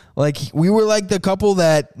 Like, we were like the couple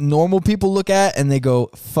that normal people look at and they go,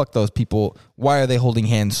 fuck those people. Why are they holding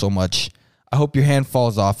hands so much? I hope your hand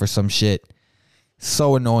falls off or some shit.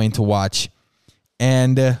 So annoying to watch.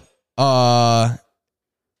 And, fucking,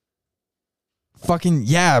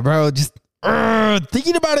 yeah, bro. Just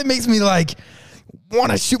thinking about it makes me like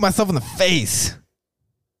want to shoot myself in the face.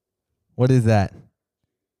 What is that?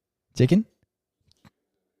 Chicken?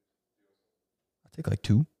 I'll take like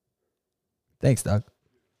 2. Thanks, dog.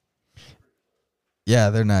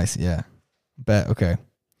 Yeah, they're nice. Yeah. Bet. Okay.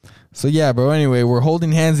 So, yeah, bro. Anyway, we're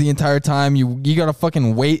holding hands the entire time. You got to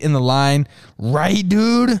fucking wait in the line. Right,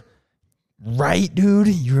 dude? Right, dude?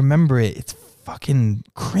 You remember it. It's fucking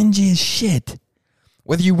cringy as shit.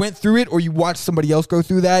 Whether you went through it or you watched somebody else go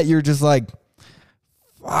through that, you're just like,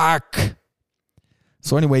 fuck.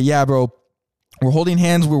 So, anyway, yeah, bro. We're holding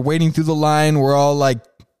hands. We're waiting through the line. We're all like,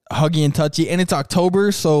 huggy and touchy, and it's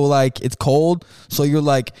October, so like it's cold, so you're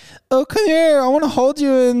like, oh, come here, I want to hold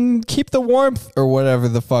you and keep the warmth or whatever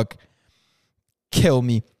the fuck. Kill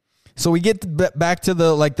me. So we get back to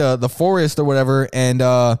the forest or whatever, and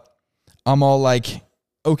I'm all like,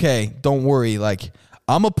 okay, don't worry, like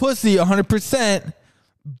I'm a pussy 100%,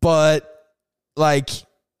 but like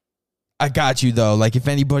I got you though. Like if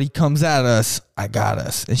anybody comes at us, I got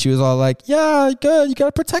us. And she was all like, yeah, good. You got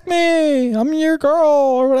to protect me. I'm your girl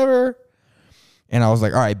or whatever. And I was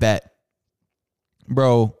like, all right, bet.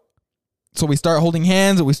 Bro, So we start holding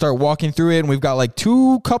hands and we start walking through it, and we've got like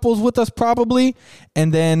 2 couples with us probably.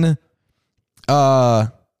 And then,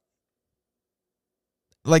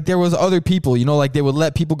 like there was other people, you know, like they would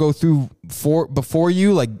let people go through before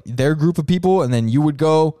you, like their group of people, and then you would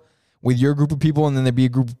go with your group of people, and then there'd be a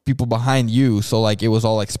group of people behind you. So like it was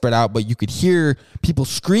all like spread out, but you could hear people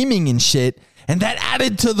screaming and shit, and that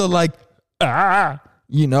added to the like,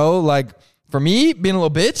 you know, like for me being a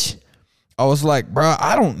little bitch, I was like, bro,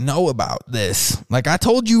 I don't know about this. Like I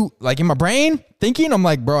told you, like in my brain thinking, I'm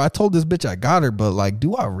like, bro, I told this bitch I got her, but like,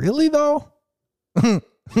 do I really though? I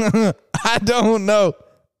don't know.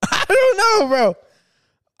 I don't know, bro.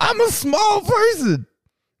 I'm a small person.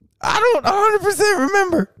 I don't 100%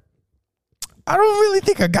 remember. I don't really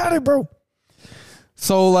think I got it, bro.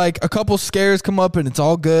 So like a couple scares come up and it's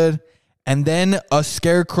all good. And then a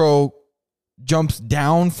scarecrow jumps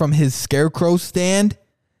down from his scarecrow stand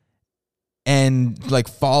and like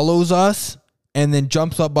follows us and then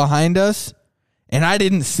jumps up behind us. And I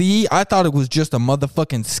didn't see. I thought it was just a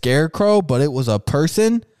motherfucking scarecrow, but it was a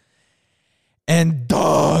person. And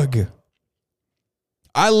dog,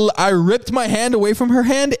 I ripped my hand away from her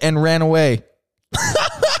hand and ran away.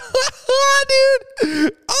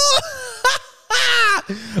 Dude.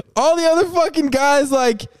 All the other fucking guys,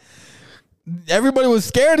 like, everybody was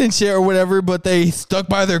scared and shit or whatever, but they stuck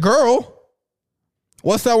by their girl.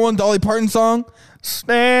 What's that one Dolly Parton song?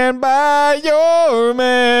 Stand by your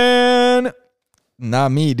man.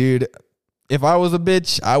 Not me, dude. If I was a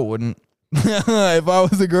bitch, I wouldn't. If I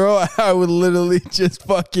was a girl, I would literally just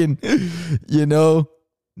fucking, you know,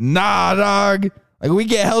 nah, dog. Like we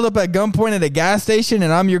get held up at gunpoint at a gas station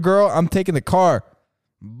and I'm your girl, I'm taking the car.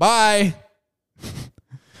 Bye.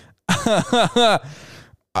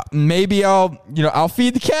 Maybe I'll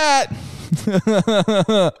feed the cat.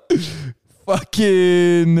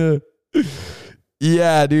 Fucking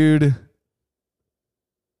yeah, dude.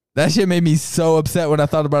 That shit made me so upset when I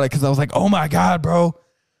thought about it because I was like, oh my God, bro.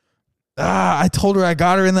 I told her I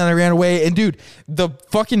got her and then I ran away. And dude, the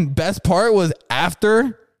fucking best part was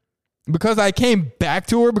after, because I came back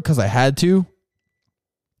to her because I had to.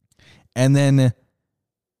 And then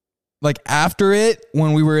like after it,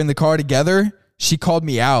 when we were in the car together, she called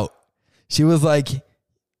me out. She was like,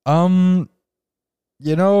 you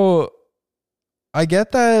know, I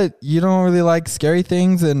get that you don't really like scary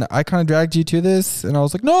things and I kind of dragged you to this. And I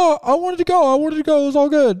was like, no, I wanted to go. It was all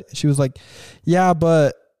good. She was like, yeah,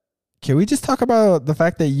 but can we just talk about the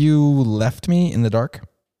fact that you left me in the dark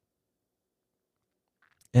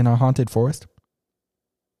in a haunted forest?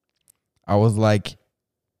 I was like,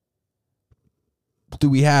 do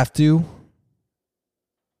we have to?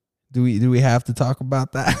 Do we have to talk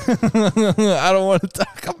about that? I don't want to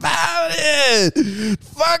talk about it.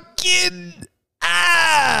 Fucking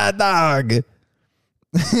dog.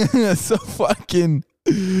 So fucking,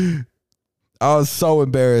 I was so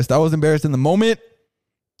embarrassed. I was embarrassed in the moment.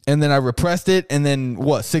 And then I repressed it. And then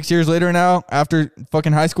 6 years later now, after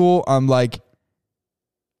fucking high school, I'm like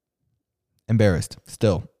embarrassed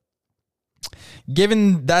still.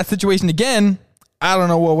 Given that situation again, I don't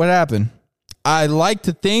know what would happen. I like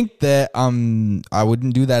to think that I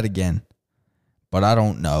wouldn't do that again. But I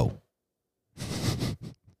don't know.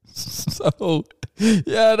 So,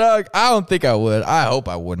 yeah, dog, I don't think I would. I hope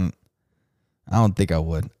I wouldn't. I don't think I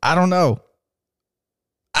would. I don't know.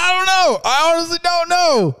 I honestly don't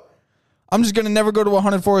know. I'm just going to never go to a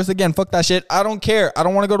haunted forest again. Fuck that shit. I don't care. I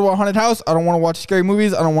don't want to go to a haunted house. I don't want to watch scary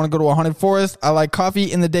movies. I don't want to go to a haunted forest. I like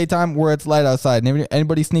coffee in the daytime where it's light outside. And if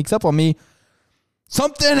anybody sneaks up on me,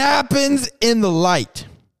 something happens in the light.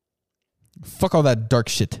 Fuck all that dark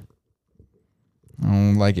shit. I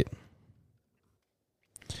don't like it.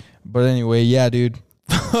 But anyway, yeah, dude.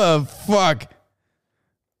 Fuck.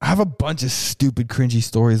 I have a bunch of stupid, cringy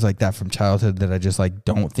stories like that from childhood that I just like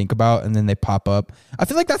don't think about, and then they pop up. I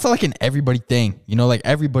feel like that's like an everybody thing, you know, like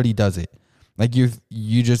everybody does it. Like you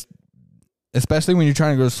just, especially when you're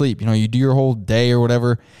trying to go to sleep, you know, you do your whole day or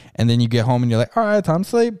whatever, and then you get home and you're like, all right, time to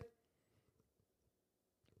sleep.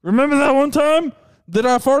 Remember that one time that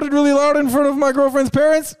I farted really loud in front of my girlfriend's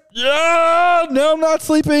parents? Yeah, no, I'm not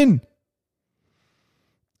sleeping.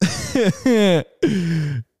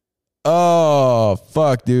 Oh,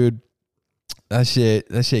 fuck, dude. That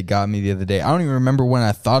shit got me the other day. I don't even remember when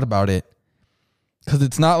I thought about it. Because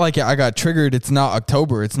it's not like I got triggered. It's not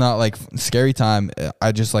October. It's not like scary time.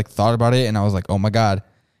 I just like thought about it and I was like, oh my God,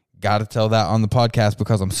 gotta tell that on the podcast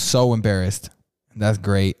because I'm so embarrassed. That's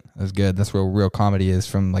great. That's good. That's where real comedy is,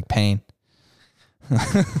 from like pain.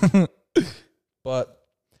 But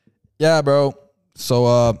yeah, bro.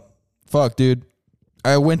 So, fuck, dude.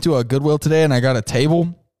 I went to a Goodwill today and I got a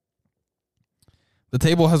table. The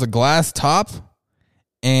table has a glass top,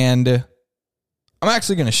 and I'm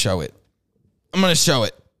actually going to show it.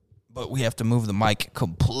 But we have to move the mic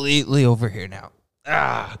completely over here now.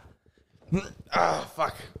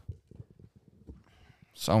 Fuck.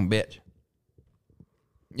 Son of a bitch.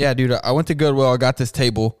 Yeah, dude, I went to Goodwill. I got this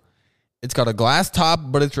table. It's got a glass top,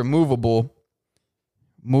 but it's removable.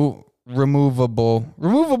 Removable.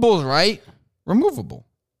 Removable is right. Removable.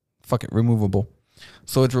 Fuck it, removable.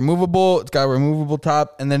 So it's removable. It's got a removable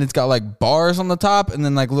top, and then it's got like bars on the top, and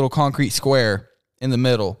then like little concrete square in the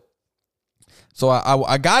middle. So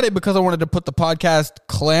I got it because I wanted to put the podcast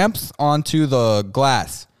clamps onto the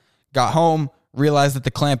glass. Got home, realized that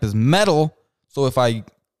the clamp is metal. So if I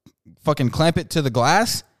fucking clamp it to the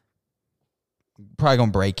glass, probably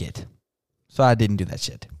gonna break it. So I didn't do that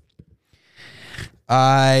shit.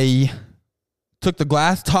 I took the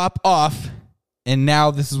glass top off, and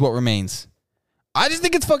now this is what remains. I just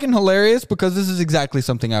think it's fucking hilarious because this is exactly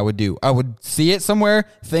something I would do. I would see it somewhere,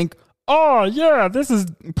 think, oh, yeah, this is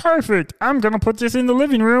perfect. I'm going to put this in the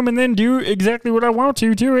living room and then do exactly what I want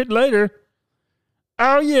to it later.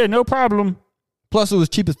 Oh, yeah, no problem. Plus, it was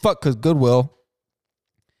cheap as fuck because Goodwill.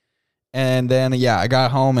 And then, yeah, I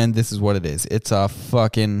got home and this is what it is. It's a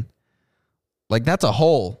fucking, like, that's a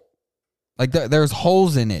hole. Like, there's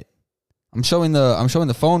holes in it. I'm showing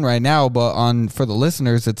the phone right now, but for the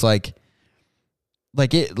listeners, it's like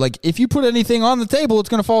if you put anything on the table, it's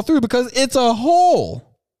going to fall through because it's a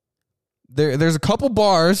hole. There's a couple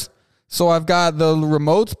bars, so I've got the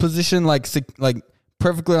remotes positioned like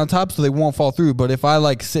perfectly on top so they won't fall through. But if I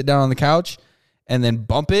like sit down on the couch and then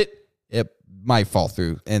bump it, it might fall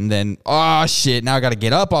through. And then, oh shit, now I got to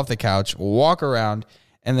get up off the couch, walk around,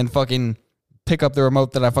 and then fucking pick up the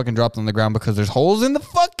remote that I fucking dropped on the ground because there's holes in the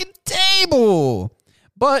fucking table.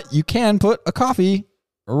 But you can put a coffee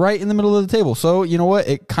right in the middle of the table. So, you know what?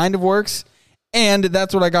 It kind of works. And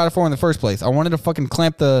that's what I got it for in the first place. I wanted to fucking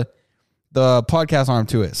clamp the podcast arm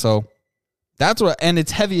to it. So that's and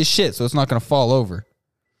it's heavy as shit, so it's not going to fall over.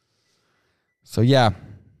 So yeah,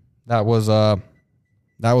 that was a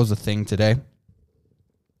thing today.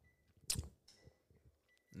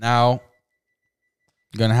 Now,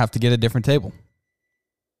 I'm going to have to get a different table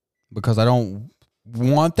because I don't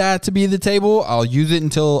want that to be the table. I'll use it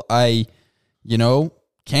until I,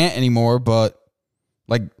 can't anymore, but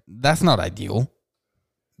like that's not ideal.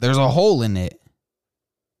 There's a hole in it.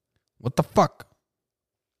 What the fuck?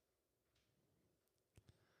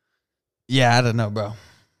 Yeah, I don't know, bro.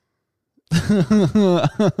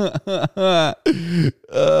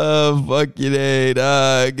 Fucking A,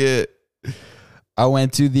 dog. I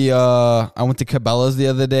went to Cabela's the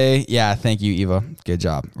other day. Yeah, thank you, Eva. Good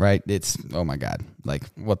job. Right? Oh my God. Like,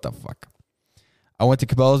 what the fuck? I went to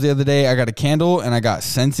Cabela's the other day. I got a candle and I got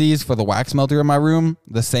Scentsies for the wax melter in my room.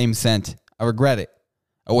 The same scent. I regret it.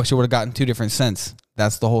 I wish I would have gotten 2 different scents.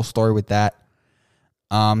 That's the whole story with that.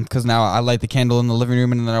 Because now I light the candle in the living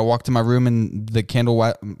room and then I walk to my room and the candle,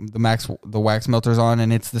 the wax melter's on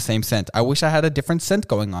and it's the same scent. I wish I had a different scent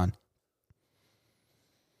going on.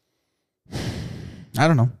 I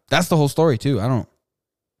don't know. That's the whole story too. I don't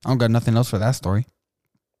got nothing else for that story.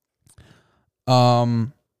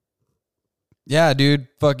 Yeah, dude.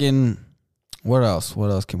 Fucking. What else?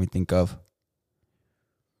 What else can we think of?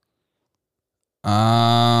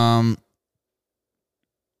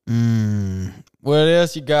 What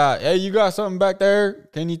else you got? Hey, you got something back there?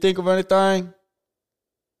 Can you think of anything?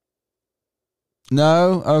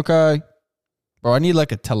 No? Okay. Bro, I need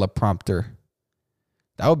like a teleprompter.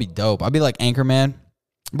 That would be dope. I'd be like Anchorman.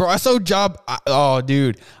 Bro, I saw Joe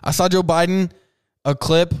Biden a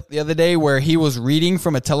clip the other day where he was reading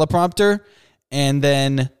from a teleprompter and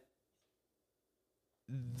then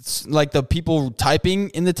like the people typing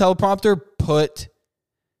in the teleprompter put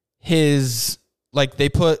they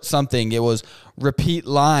put something. It was repeat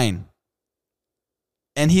line.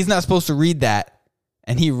 And he's not supposed to read that.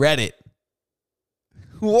 And he read it.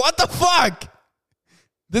 What the fuck?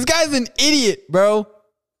 This guy's an idiot, bro.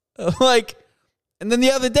 Like, and then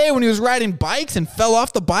the other day when he was riding bikes and fell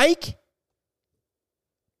off the bike.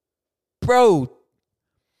 Bro,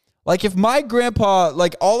 like if my grandpa,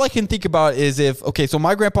 like all I can think about is so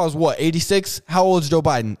my grandpa's what, 86? How old is Joe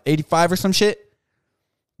Biden? 85 or some shit?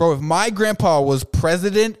 Bro, if my grandpa was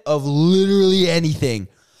president of literally anything,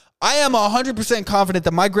 I am 100% confident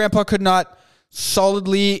that my grandpa could not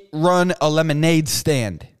solidly run a lemonade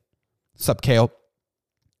stand. Sup, Kale?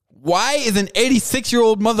 Why is an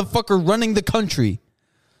 86-year-old motherfucker running the country?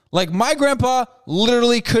 Like my grandpa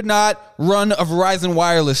literally could not run a Verizon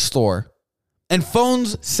wireless store. And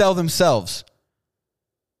phones sell themselves.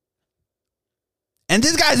 And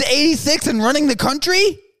this guy's 86 and running the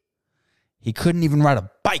country? He couldn't even ride a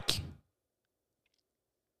bike.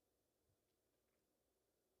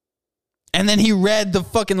 And then he read the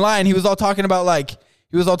fucking line. He was all talking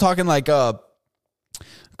like, okay,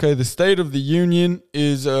 the State of the Union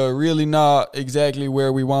is really not exactly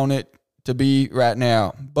where we want it to be right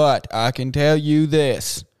now. But I can tell you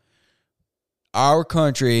this. Our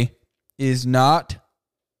country is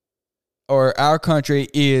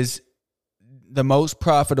the most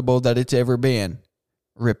profitable that it's ever been.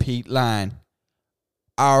 Repeat line.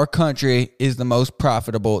 Our country is the most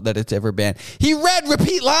profitable that it's ever been. He read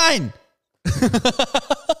repeat line.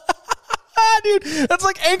 Dude, that's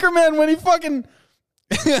like Anchorman when he fucking...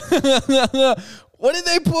 What did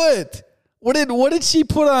they put? What did she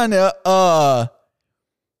put on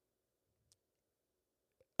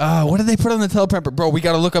what did they put on the teleprompter? Bro, we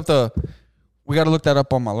gotta look that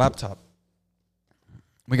up on my laptop.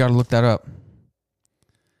 We gotta look that up.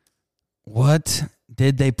 What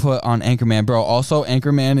did they put on Anchorman? Bro, also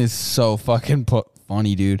Anchorman is so fucking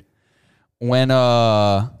funny, dude. When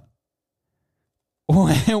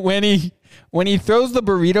he throws the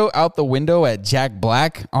burrito out the window at Jack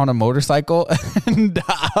Black on a motorcycle,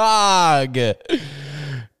 dog.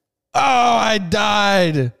 Oh, I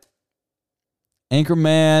died.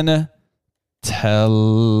 Anchorman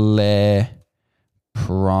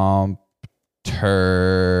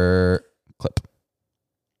teleprompter clip.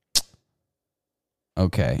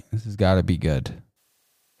 Okay, this has got to be good.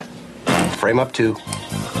 Frame up 2.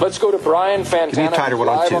 Let's go to Brian Fantana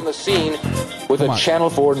live on the scene with a Channel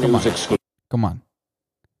 4 News exclusive. Come on.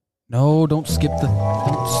 No, don't skip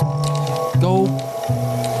go.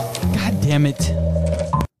 God damn it.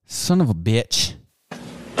 Son of a bitch.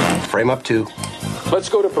 Frame up 2. Let's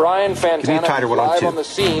go to Brian Fantana live on the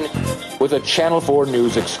scene with a Channel 4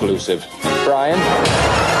 News exclusive. Brian?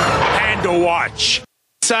 And to watch.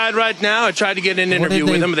 Side right now, I tried to get an interview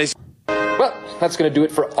with him, but they... Well, that's going to do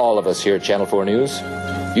it for all of us here at Channel 4 News.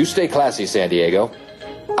 You stay classy, San Diego.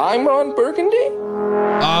 I'm Ron Burgundy.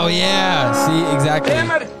 Oh, yeah. See, exactly.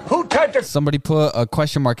 Damn it! Who typed it? Somebody put a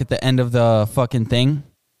question mark at the end of the fucking thing.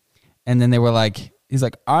 And then they were like, he's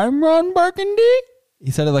like, I'm Ron Burgundy?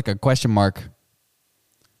 He said it like a question mark.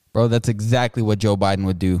 Bro, that's exactly what Joe Biden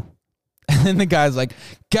would do. And then the guy's like,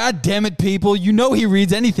 God damn it, people. You know he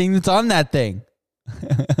reads anything that's on that thing.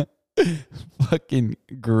 Fucking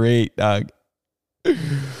great, dog.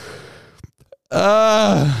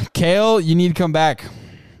 Kale, you need to come back.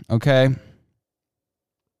 Okay.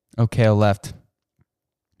 Oh, Kale left.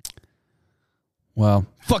 Well,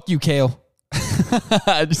 fuck you, Kale.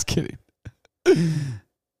 Just kidding.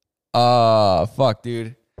 Fuck,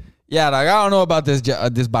 dude. Yeah, like, I don't know about this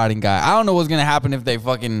Biden guy. I don't know what's gonna happen if they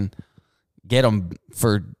fucking get him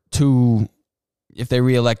if they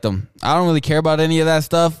reelect him. I don't really care about any of that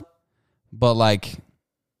stuff, but like,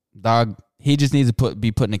 dog, he just needs to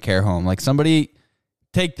be put in a care home. Like, somebody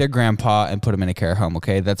take their grandpa and put him in a care home.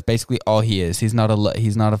 Okay, that's basically all he is. He's not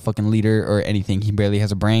a fucking leader or anything. He barely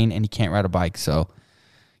has a brain and he can't ride a bike. So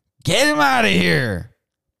get him out of here.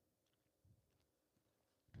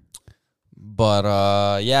 But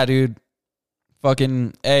yeah, dude.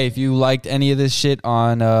 Fucking, hey, if you liked any of this shit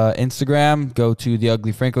on Instagram, go to The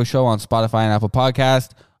Ugly Franco Show on Spotify and Apple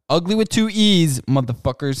Podcast. Ugly with 2 E's,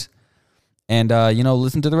 motherfuckers. And,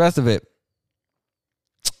 listen to the rest of it.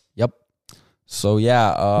 Yep. So,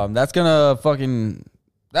 yeah,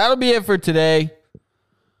 that'll be it for today.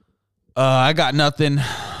 I got nothing.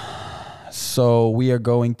 So, we are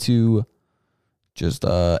going to just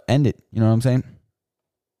end it. You know what I'm saying?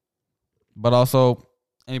 But also,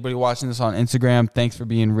 anybody watching this on Instagram, thanks for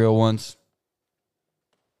being real ones.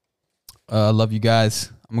 Love you guys.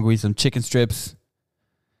 I'm going to go eat some chicken strips.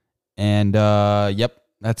 And, yep,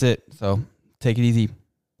 that's it. So, take it easy.